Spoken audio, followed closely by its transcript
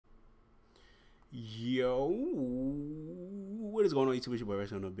Yo, what is going on YouTube? It's your boy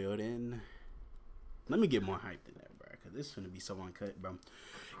Rexstro in the building. Let me get more hype than that, bro, because this is going to be so uncut, bro.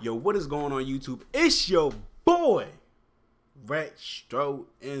 Yo, what is going on YouTube? It's your boy Rexstro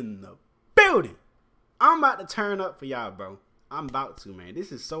in the building. I'm about to turn up for y'all, bro. I'm about to, man.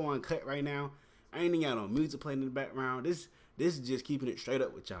 This is so uncut right now. I ain't even got no music playing in the background. This is just keeping it straight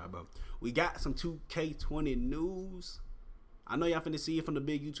up with y'all, bro. We got some 2K20 news. I know y'all finna see it from the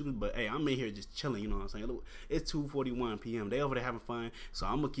big YouTubers, but hey, I'm in here just chilling, you know what I'm saying? Look, it's 2:41 p.m. They over there having fun, so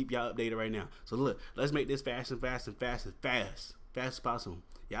I'm gonna keep y'all updated right now. So look, let's make this fast as possible.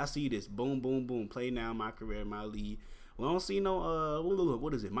 Y'all see this? Boom, boom, boom. Play now, my career, my lead. We don't see no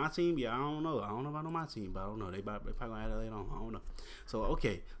what is it? My team? Yeah, I don't know. I don't know about my team, but I don't know. They probably gonna have that later on. I don't know. So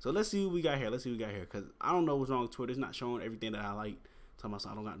okay, so let's see what we got here. Cause I don't know what's wrong with Twitter. It's not showing everything that I like. Talking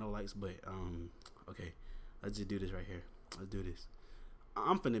about I don't got no likes, but okay, let's just do this right here. Let's do this.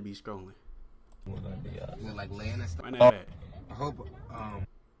 I'm finna be scrolling. Like land and stuff. Right now, I hope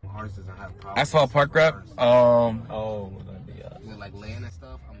ours doesn't have problems. I saw a park rap. Like land and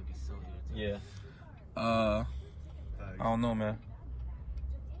stuff. I'm gonna be so irritated. Yeah. I don't know, man.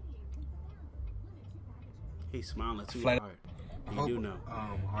 He's smiling too hard. You do know.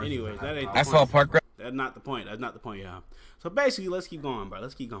 Anyways, that ain't. I saw a park rap. That's not the point. That's not the point, y'all. So basically, let's keep going, bro.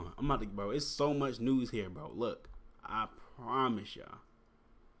 Let's keep going. I'm about to, bro. It's so much news here, bro. Look, I promise y'all.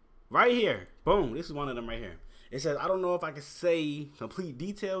 Right here, boom. This is one of them right here. It says, I don't know if I can say complete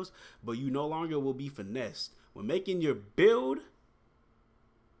details, but you no longer will be finessed. When making your build,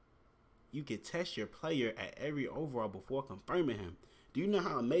 you can test your player at every overall before confirming him. Do you know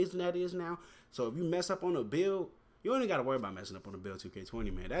how amazing that is now? So if you mess up on a build, you only got to worry about messing up on a build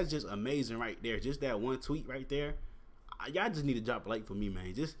 2K20, man. That's just amazing right there. Just that one tweet right there. Y'all just need to drop a like for me,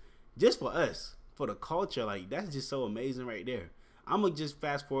 man. Just for us. For the culture, like, that's just so amazing right there. I'm gonna just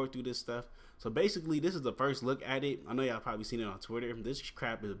fast forward through this stuff. So basically, this is the first look at it. I know y'all probably seen it on Twitter. This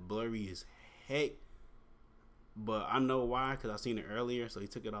crap is blurry as heck, but I know why, because I seen it earlier. So he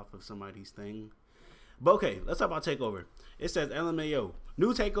took it off of somebody's thing. But okay, let's talk about takeover. It says LMAO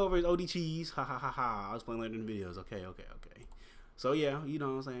new takeovers OD cheese. Ha ha ha ha. I'll explain later in the videos. Okay. So yeah, you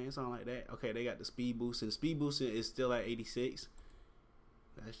know what I'm saying, something like that. Okay, they got the speed boosting. Speed boosting is still at 86.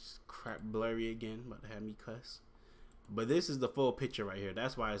 That's crap blurry again, about to have me cuss. But this is the full picture right here.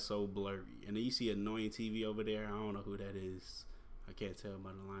 That's why it's so blurry. And then you see annoying TV over there. I don't know who that is. I can't tell by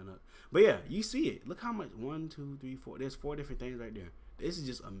the lineup. But yeah, you see it. Look how much. 1, 2, 3, 4. There's 4 different things right there. This is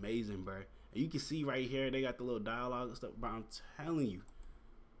just amazing, bro. And you can see right here, they got the little dialogue and stuff. But I'm telling you,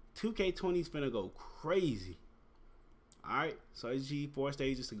 2K20 is finna go crazy. Alright, so it's 4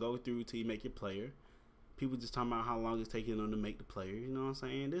 stages to go through till you make your player. People just talking about how long it's taking them to make the player. You know what I'm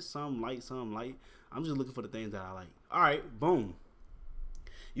saying? There's some light, some light. I'm just looking for the things that I like. All right, boom.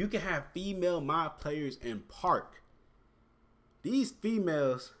 You can have female mod players in park. These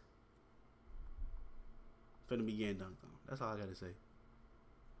females finna be getting dunked on. That's all I gotta say.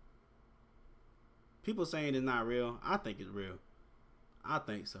 People saying it's not real. I think it's real. I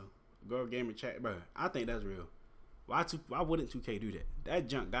think so. Girl Gamer Chat, bro. I think that's real. Why wouldn't 2K do that? That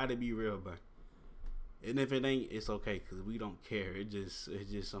junk gotta be real, bro. And if it ain't, it's okay, because we don't care. It's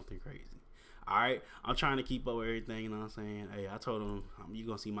just something crazy. Alright, I'm trying to keep up with everything, you know what I'm saying? Hey, I told him, you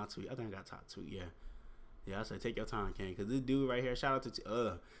gonna see my tweet. I think I got top tweet, yeah. Yeah, I said, take your time, Ken, because this dude right here, shout out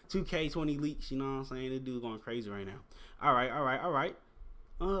to 2K20 leaks, you know what I'm saying? This dude going crazy right now. Alright.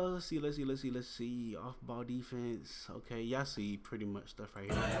 Let's see. Off ball defense. Okay, y'all see pretty much stuff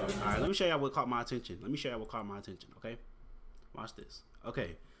right here. Alright, let me show y'all what caught my attention. Okay? Watch this.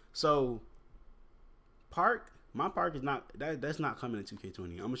 Okay, so my park is not that's not coming in 2K20.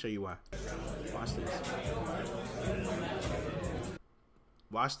 I'm gonna show you why.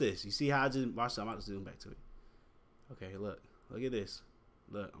 Watch this. You see how I just watch it? I'm about to zoom back to it. Okay, look at this.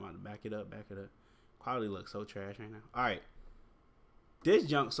 Look, I'm about to back it up. Quality looks so trash right now. All right, this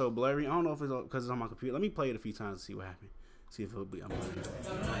junk so blurry. I don't know if it's because it's on my computer. Let me play it a few times to see what happened. See if it'll be.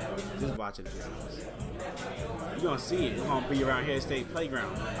 Just watch it a few times. You're gonna see it. It's gonna be around here state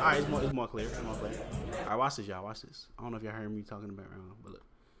playground. All right, it's more clear. All right, watch this, y'all. Watch this. I don't know if y'all heard me talking in the background, but look.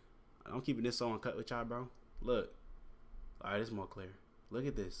 I'm keeping this so uncut with y'all, bro. Look. All right, it's more clear. Look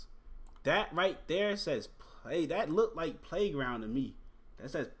at this. That right there says play. That looked like playground to me.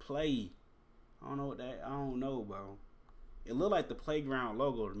 That says play. I don't know what that. I don't know, bro. It looked like the playground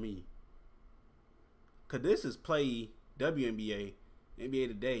logo to me. Cause this is play WNBA, NBA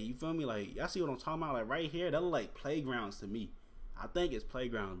Today. You feel me? Like, y'all see what I'm talking about? Like right here, that look like playgrounds to me. I think it's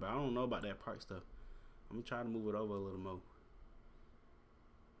playgrounds, but I don't know about that park stuff. I'm gonna try to move it over a little more.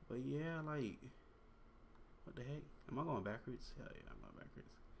 But yeah, like, what the heck? Am I going backwards? Hell yeah, I'm going backwards.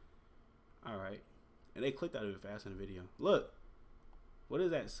 All right. And they clicked out of it fast in the video. Look. What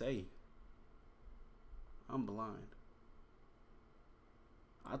does that say? I'm blind.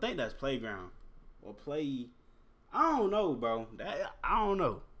 I think that's playground. Or play. I don't know, bro. I don't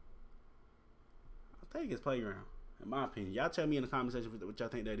know. I think it's playground. In my opinion. Y'all tell me in the comment section what y'all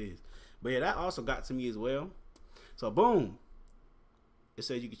think that is. But yeah, that also got to me as well. So boom. It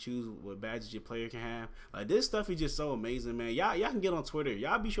says you can choose what badges your player can have. Like, this stuff is just so amazing, man. Y'all can get on Twitter.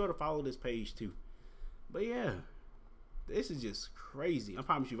 Y'all be sure to follow this page too. But yeah, this is just crazy. I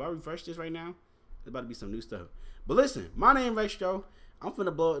promise you, if I refresh this right now, there's about to be some new stuff. But listen, my name is Rexstro. I'm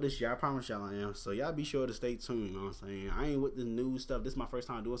finna blow up this year. I promise y'all I am. So y'all be sure to stay tuned. You know what I'm saying? I ain't with the new stuff. This is my first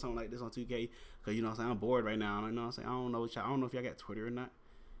time doing something like this on 2K. Cause you know what I'm saying? I'm bored right now. You know what I'm saying? I don't know if y'all got Twitter or not.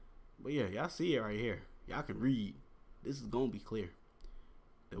 But yeah, y'all see it right here. Y'all can read. This is gonna be clear.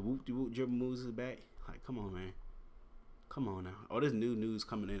 The whoop-de-whoop dribble moves is back. Like, come on, man. Come on now. Oh, there's new news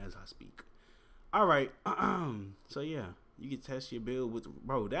coming in as I speak. All right. So yeah, you can test your build with,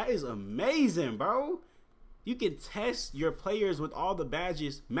 bro. That is amazing, bro. You can test your players with all the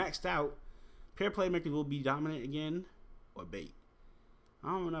badges maxed out. Pair playmakers will be dominant again, or bait.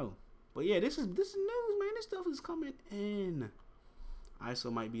 I don't know, but yeah, this is news, man. This stuff is coming in.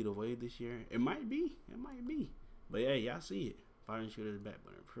 ISO might be the way this year. It might be. It might be. But yeah, y'all see it. Fire and shooter back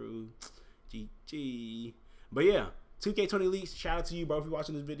button approved. GG. But yeah, 2K20 leaks. Shout out to you, bro, if you're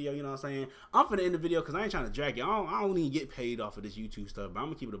watching this video. You know what I'm saying? I'm finna end the video because I ain't trying to drag it. I don't even get paid off of this YouTube stuff, but I'm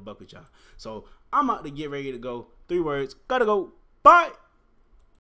gonna keep it a buck with y'all. So I'm about to get ready to go. 3 words. Gotta go. Bye.